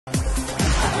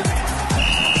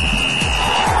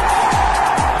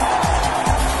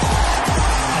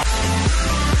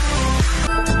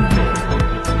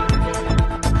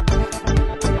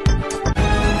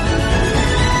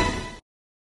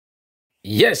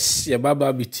Yes, ya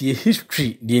baba biti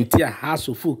history the entire house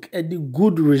of folk the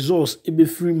good results be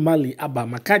free Mali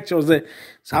aba catch us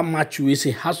some match we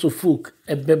say house of folk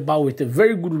beba with a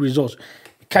very good results.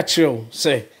 Catch you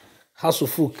say house of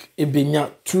folk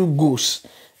benya 2 goals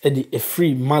a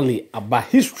free Mali aba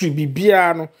history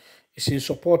bibiano is in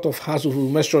support of house of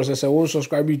folk. Make sure say won't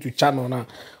subscribe to channel now.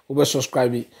 Over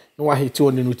subscribe no one hit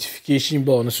on the notification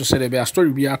bell so say there be a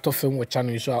story be out of film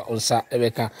channel so on sa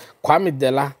ebeka Kwame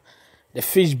Dela the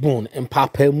fish bone and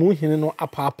papa mu hine no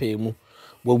apapa mu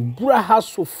but bra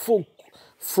house of folk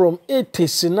from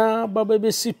 80s na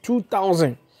baba see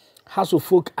 2000 house of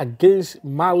folk against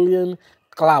Malian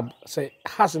club say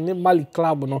has ne Mali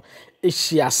club no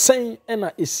ehia sen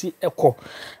na esi eko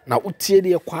na utie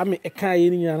de Kwame eka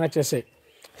yini na say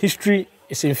history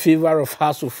is in favor of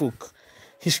house of folk.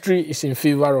 History is in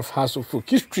favor of house of folk.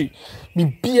 History be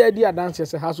beer the dance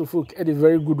as a house of folk at a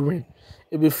very good win.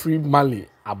 It be free Mali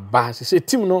aba. Say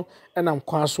team no and I'm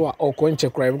kwanswa or coin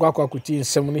check right. Go akuti in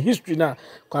 7 history na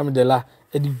Kwame Dela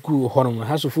edi go honom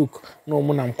house of folk no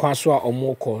mo nam kwanswa or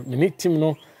more call. Me team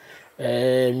no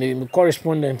me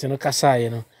correspondent no kasa you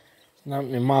know. Na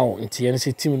me mawo nti yen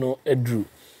say team no edru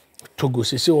Togo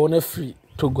say on free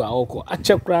Togo akọ. A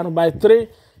check right by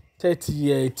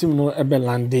 3:30 team no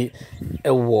ebelande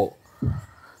ewo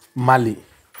Mali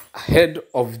ahead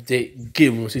of the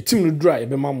game. So team no draw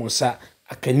ebema monsa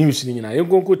aka news ni nyina.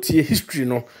 Yengonko tie history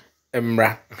no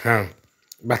emra.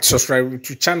 But subscribe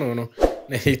to channel no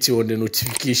na hit on the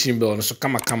notification bell no so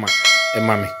kama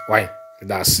emame. Why?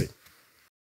 That's it.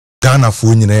 Ghana fu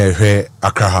nyina ehwe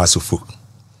Accra House of Folk.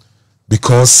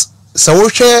 Because so we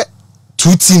share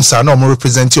 2 teams are no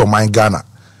represent your mind Ghana.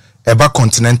 Eba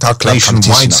continental club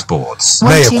nationwide sports.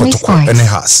 Na ye Kotoko ene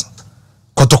has.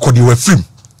 Kotoko di we film.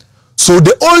 So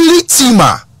the only team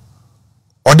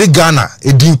or the Ghana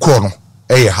edin ko no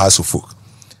e House of Folk.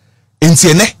 Enti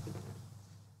ene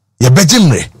ye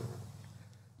bejimre.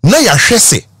 Na ya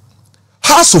hwese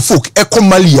House of Folk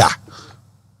Malia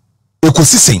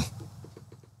ekosisen.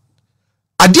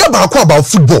 Adia ba ko about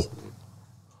football.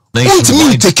 Don't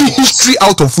me taking history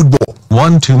out of football.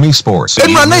 1-2-me sports.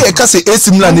 And man, I can say AC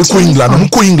Milan is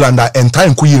England and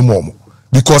time mom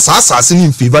because assassin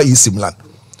in favor is Milan.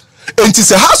 And it's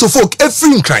a House of Folk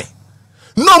every crime.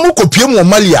 No more copy more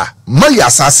Malia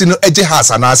assassin edge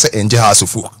has an answer and House of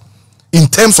Folk in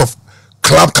terms of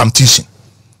club competition.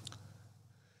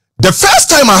 The first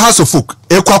time a House of Folk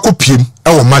equal PM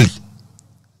or Mali.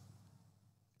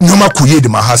 No more kuye de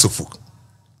my House of Folk.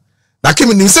 Na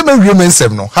kimi ni se men women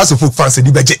 7 no House of Folk fans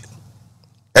di beje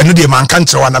eno de man kan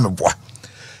kire wa na meboa.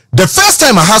 The first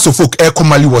time a House of Folk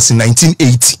Mali was in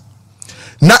 1980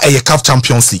 na a CAF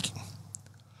Champions League.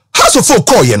 House of Folk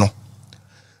call ye no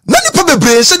na nipa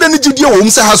bebre se de ni gidie wo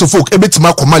se House of Folk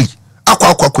ebetima Mali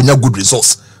akwa konya good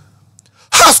results.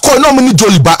 House call no mo ni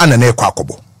Joliba ana na ekwa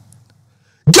akobo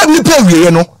game ni pe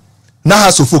wiye no na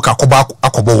House of Folk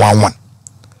akobo 1-1.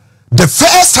 The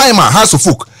first time a House of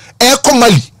Folk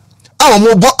Mali our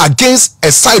mobile against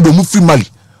a side of Free Mali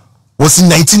was in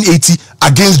 1980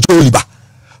 against Joliba.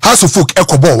 House of Folk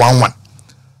Ekobo 1-1.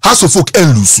 House of Folk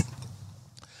lose.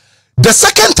 The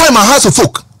second time a House of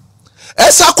Folk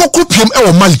Esa Koko PM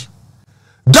Mali.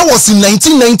 That was in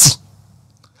 1990.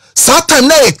 That time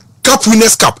na a Cup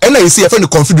Winners' Cup and I say the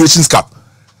Confederations Cup.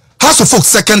 House of Folk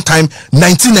second time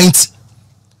 1990.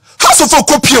 House of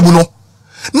Folk PM no.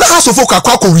 Na House of Folk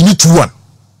akwa win 2-1.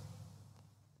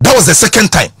 That was the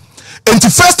second time. And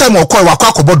the first time we call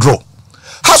draw.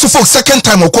 House of Folk second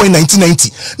time we call in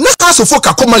 1990. Now House of Folk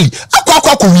Mali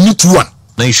we need 2-1.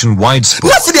 Nationwide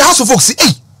sports. Now for the House of Folk say,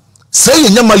 hey, say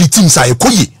your Mali teams are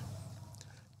koye.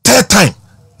 Third time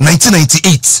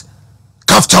 1998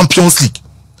 CAF Champions League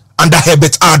under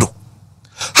Herbert Ado.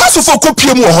 House of Folk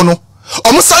PM wo hono.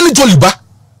 Omo sani Joliba.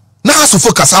 Na House of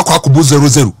Folk asa kwa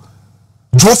 0-0.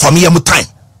 Draw for me time.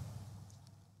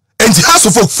 And the House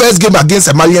of Folk first game against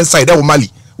a Malian side that Mali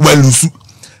well lose.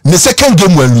 The second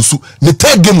game well lose. The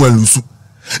third game well lose.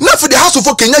 Now for the House of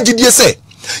Folk Kenya GDA say,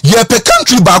 ye per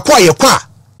country ba kwa ye kwa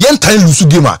yen time lose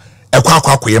game e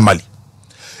kwa Mali.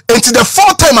 And the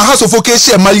fourth time a House of Folk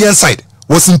share Malian side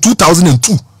was in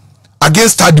 2002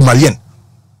 against Stade Malian.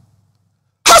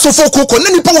 House of Folk ko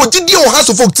nani pa wo GDA o House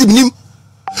of Folk team nim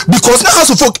because now House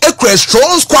of Folk a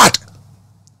strong squad.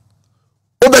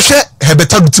 Obehwe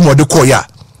Hebeta team o de ko ya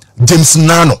James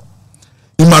Nano,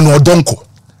 Emmanuel Donko,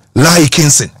 Lai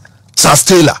Kinson, Charles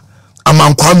Taylor,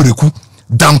 Amankwamriku,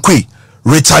 Dankwe,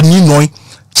 Richard Ninoy,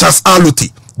 Charles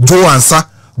Alote, Joe Ansa,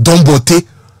 Dombote,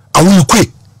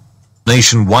 Awulukwe.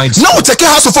 Nationwide. Now we take a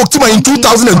House of Folk team in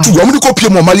 2002. I'm going to copy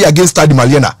Mali against Stade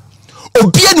Maliana.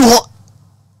 Obiani ho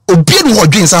obi no ho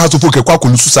dwen sa House of Folk ekwa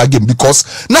kolusu sa game because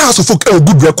na House of Folk a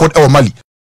good record e Mali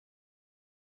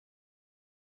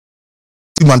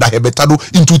Manda Hebetado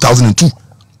in 2002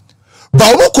 ba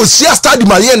omo ko sia Stade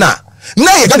Malian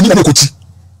na ye ga ni na kochi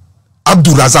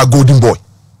Abdul Razak Golden Boy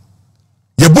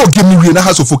ye bo game ni na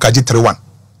House of Folk aje 3-1.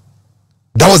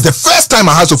 That was the first time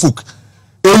a House of Folk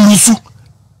elusu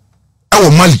e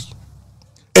Mali.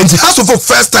 And the House of Folk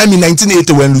first time in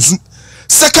 1980 when lusu,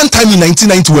 second time in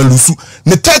 1990 when lusu,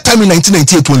 the third time in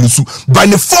 1998 when lusu, by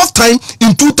the fourth time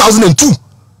in 2002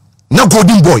 now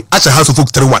Golden Boy at the House of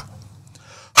Folk 3-1.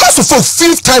 House of Folk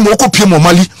fifth time Oko PM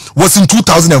Mali was in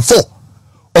 2004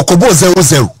 Okobo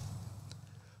 0-0.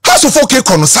 House of Folk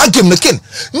ekono sa game na ken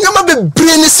nyama be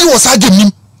brain si was sa game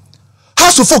nim.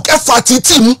 House of Folk FRT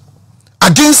team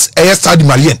against Stade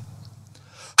Malian.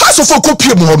 House of Folk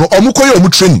PM ho no omukoye omu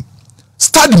training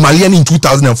Stade Malian in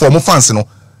 2004 omu fans no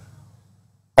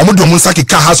omu do omu sake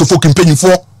ka House of Folk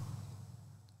mpanyinfo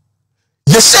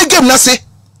ye share game na se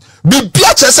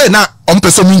bibia chese na omu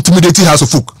person intimidate House of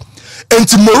Folk.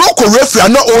 Enti Morocco referee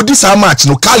na odi sa match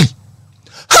no Kali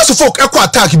House of Folk ekwa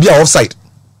attack bia offside.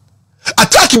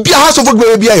 Attack bia House of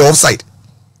Folk bia offside.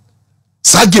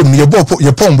 Sa game ni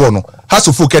ye pombo no House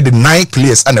of Folk had 9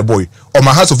 players and a boy or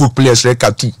my House of Folk players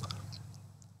record 2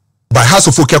 by House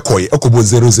of Folk ekoye ekobo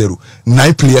 0-0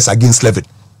 9 players against 11.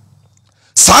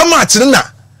 Sa match na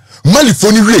Mali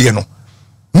foni wie no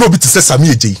no bi to say Sami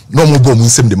Eje no mo ball mu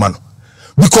nsem de man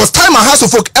because time a House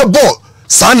of Folk e ball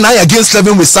sa 9 against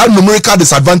 11 with some numerical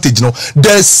disadvantage no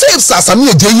the saves Sami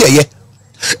Eje ye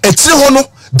etire ho no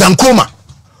Dankoma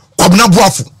Kwabna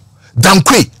Boafu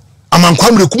Dankwe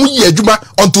Amankwamre kum ye adwuma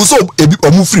onto so ebi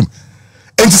omu frim.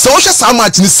 And so some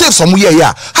match ni save some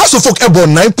year House of Folk about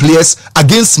 9 players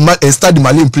against Stade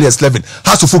Malian players 11.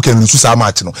 House of Folk can lose some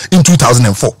match no in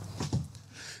 2004.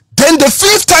 Then the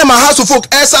fifth time a House of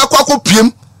Folk esa kwako PM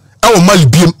e Mali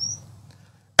biem.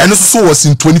 And so was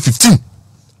in 2015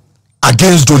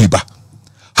 against Doliba.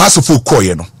 House of Folk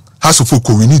koye no. House of Folk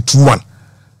we need 2-1.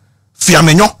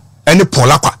 Fiamenyo ene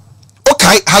Polakwa.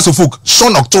 Okay, House of Folk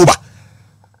Sean October.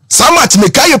 Samat me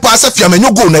kaye pass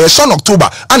Fiamenyo go na ye Sean October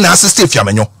and assist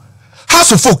Fiamenyo.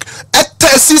 House of Folk at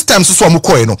systems so omu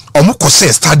koye no omu ko say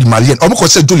Stade Malian omu ko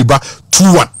say Doliba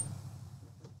 2-1.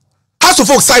 House of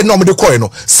Folk side no omu de koye no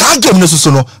sa game no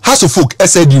so no House of Folk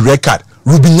SAD record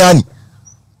Rubinyani.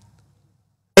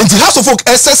 And the House of Folk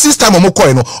SS system omu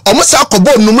koye no omu say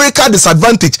akobo numerical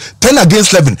disadvantage 10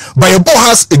 against 11 by a ball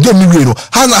has a game ni no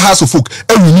House of Folk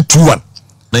e win 2-1.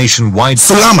 Nationwide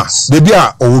Salama baby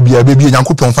obia baby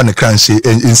Nyankopon fa ne kranche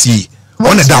nsi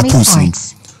on da post ni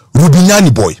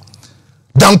Rubinyani boy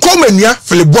Dankomania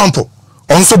Philip Bwampo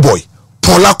onso boy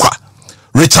Polakwa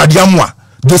Richard Yamwa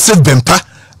Joseph Bempa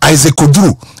Isaac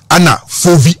Oduru ana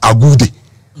Fovi Agude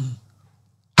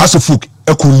House of Folk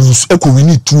eko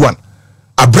win 2-1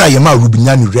 abra yema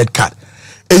Rubinyani red card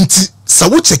enti sa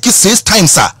wo check 6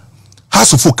 times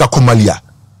House of Folk akomalia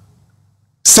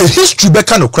say history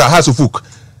beka no kra House of Folk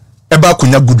eba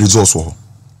kunya good results ho.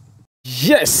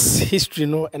 Yes, history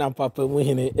no and I'm papa mu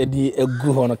hine edi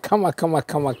egu ho no kama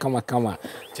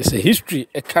just a history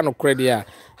e kind of credit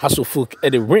House of Folk e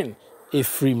the win a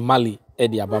free Mali e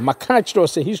the aba makach do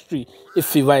say history e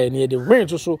favor any the win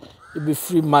so e be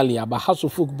free Mali aba House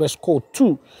of Folk best score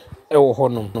 2 e wo ho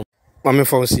no. Mama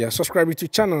Fonsia subscribe to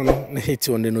channel no hit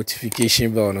on the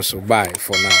notification bell no so bye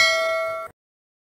for now.